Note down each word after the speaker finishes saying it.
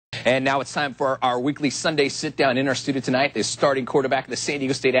And now it's time for our weekly Sunday sit-down. In our studio tonight, the starting quarterback of the San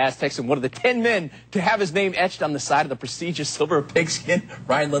Diego State Aztecs and one of the 10 men to have his name etched on the side of the prestigious silver pigskin.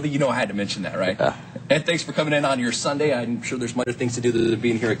 Ryan Lindley, you know I had to mention that, right? Yeah. And thanks for coming in on your Sunday. I'm sure there's other things to do than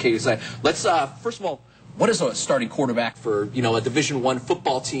being here at KUSI. Let's, first of all, what does a starting quarterback for, a Division I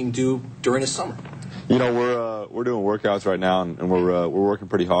football team do during the summer? We're doing workouts right now, and we're working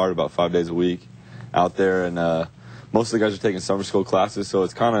pretty hard, about 5 days a week out there, and most of the guys are taking summer school classes, so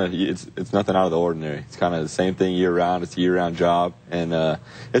it's kind of it's nothing out of the ordinary. It's kind of the same thing year round. It's a year-round job, and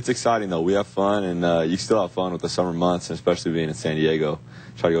it's exciting though. We have fun, and you still have fun with the summer months, and especially being in San Diego.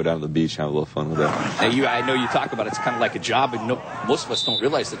 Try to go down to the beach and have a little fun with that. Now I know you talk about it's kind of like a job, and most of us don't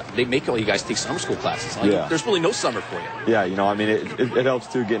realize that they make all you guys take summer school classes. Yeah. There's really no summer for you. Yeah, it helps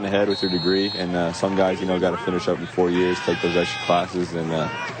too, getting ahead with your degree, and some guys, got to finish up in 4 years, take those extra classes,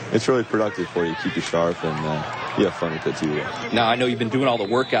 and it's really productive for you, keep you sharp, and you have fun with it too. Now, I know you've been doing all the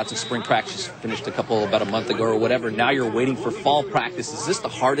workouts and spring practice, finished about a month ago or whatever. Now you're waiting for fall practice. Is this the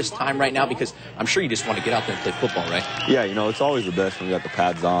hardest time right now? Because I'm sure you just want to get out there and play football, right? Yeah, it's always the best when you got the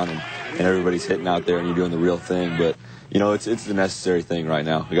pads on and everybody's hitting out there and you're doing the real thing. But, it's the necessary thing right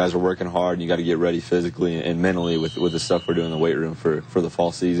now. The guys are working hard, and you got to get ready physically and mentally with the stuff we're doing in the weight room for the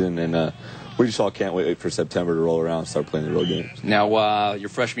fall season. And we just all can't wait for September to roll around and start playing the real games. Now, your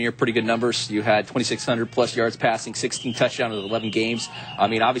freshman year, pretty good numbers. You had 2,600-plus yards passing, 16 touchdowns in 11 games. I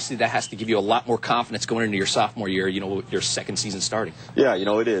mean, obviously that has to give you a lot more confidence going into your sophomore year, your second season starting. Yeah,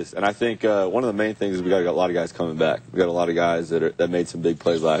 it is. And I think one of the main things is we got a lot of guys coming back. We got a lot of guys that made some big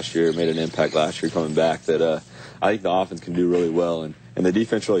plays last year, made an impact last year coming back that I think the offense can do really well. And the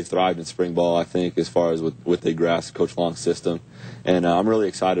defense really thrived in spring ball, I think, as far as what they grasped Coach Long's system. And I'm really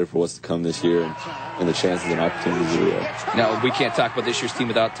excited for what's to come this year and the chances and opportunities that we have. Now, we can't talk about this year's team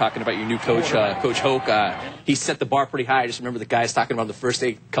without talking about your new coach, Coach Hoke. He set the bar pretty high. I just remember the guys talking about the first day.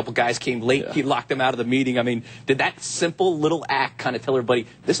 A couple guys came late. Yeah. He locked them out of the meeting. I mean, did that simple little act kind of tell everybody,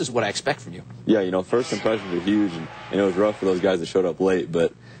 this is what I expect from you? Yeah, first impressions are huge, and it was rough for those guys that showed up late,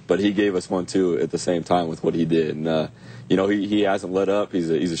 but he gave us one, too, at the same time with what he did. And, he hasn't let up. He's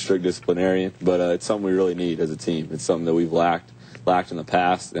a strict disciplinarian, but it's something we really need as a team. It's something that we've lacked in the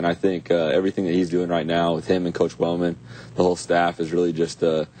past, and I think everything that he's doing right now with him and Coach Wellman, the whole staff, is really just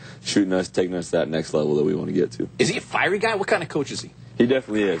taking us to that next level that we want to get to. Is he a fiery guy? What kind of coach is he? He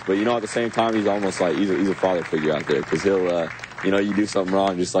definitely is, but at the same time, he's almost like he's a father figure out there, because he'll you do something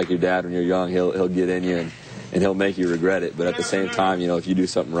wrong, just like your dad when you're young, he'll get in you and he'll make you regret it. But at the same time, if you do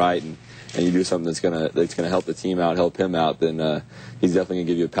something right and you do something that's gonna help the team out, help him out, then he's definitely gonna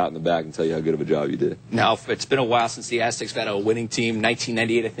give you a pat on the back and tell you how good of a job you did. Now, it's been a while since the Aztecs had a winning team.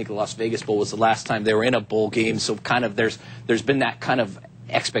 1998, I think the Las Vegas Bowl was the last time they were in a bowl game. So kind of there's been that kind of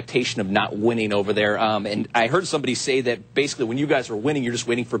expectation of not winning over there. And I heard somebody say that basically when you guys are winning, you're just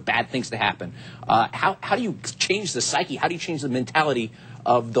waiting for bad things to happen. How do you change the psyche? How do you change the mentality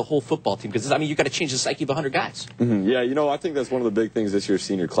of the whole football team? Because, you've got to change the psyche of 100 guys. Mm-hmm. Yeah, I think that's one of the big things this year's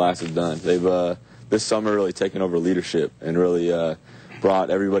senior class has done. They've, this summer, really taken over leadership and really brought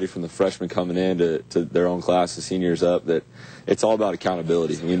everybody from the freshmen coming in to their own class, the seniors up, that it's all about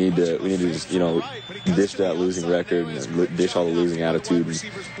accountability. We need to just, ditch that losing record and ditch all the losing attitude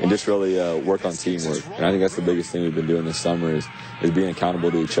and just really work on teamwork. And I think that's the biggest thing we've been doing this summer is being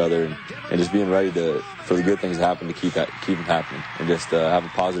accountable to each other and just being ready for the good things to happen, to keep them happening, and just have a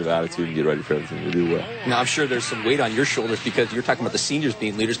positive attitude and get ready for everything to do well. Now, I'm sure there's some weight on your shoulders because you're talking about the seniors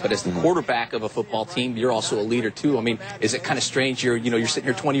being leaders, but as the quarterback of a football team, you're also a leader too. I mean, is it kind of strange? You're sitting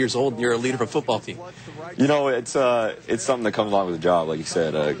here 20 years old and you're a leader of a football team. It's something that comes along with the job, like you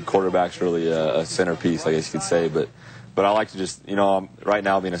said. Quarterback's really a centerpiece, I guess you could say, but I like to just, right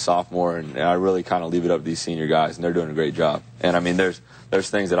now being a sophomore, and I really kind of leave it up to these senior guys, and they're doing a great job. And there's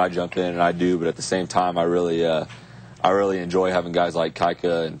things that I jump in and I do, but at the same time, I really enjoy having guys like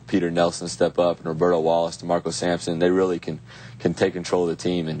Kaika and Peter Nelson step up, and Roberto Wallace, DeMarco Sampson. They really can take control of the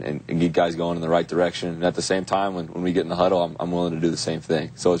team and get guys going in the right direction. And at the same time, when we get in the huddle, I'm willing to do the same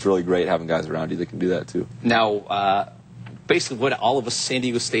thing. So it's really great having guys around you that can do that too. Now, basically what all of us San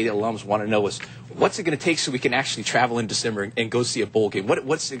Diego State alums want to know is, what's it going to take so we can actually travel in December and go see a bowl game?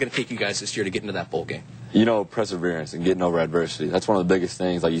 What's it going to take you guys this year to get into that bowl game? Perseverance and getting over adversity. That's one of the biggest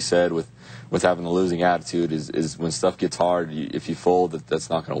things, like you said, with having the losing attitude is when stuff gets hard, if you fold, that's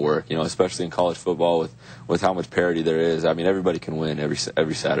not going to work. Especially in college football with how much parity there is. Everybody can win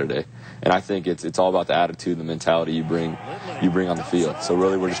every Saturday. And I think it's all about the attitude and the mentality you bring on the field. So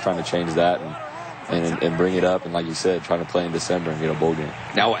really we're just trying to change that and bring it up. And like you said, trying to play in December and get a bowl game.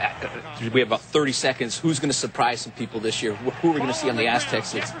 Now, we have about 30 seconds. Who's going to surprise some people this year? Who are we going to see on the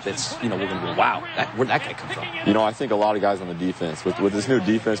Aztecs that's we're going to go, wow, where'd that guy come from? I think a lot of guys on the defense. With this new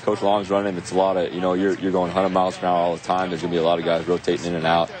defense Coach Long's running, it's a lot of, you're going 100 miles per hour all the time. There's going to be a lot of guys rotating in and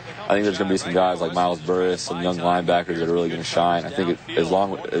out. I think there's going to be some guys like Miles Burris, some young linebackers that are really going to shine. I think as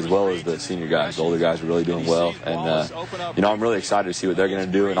well as the senior guys, the older guys are really doing well. And, I'm really excited to see what they're going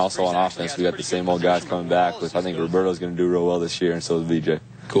to do. And also on offense, we got the same old guys coming back. I think Roberto's going to do real well this year, and so is VJ.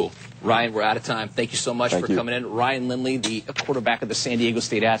 Cool. Ryan, we're out of time. Thank you so much for coming in. Ryan Lindley, the quarterback of the San Diego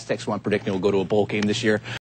State Aztecs, who I'm predicting will go to a bowl game this year.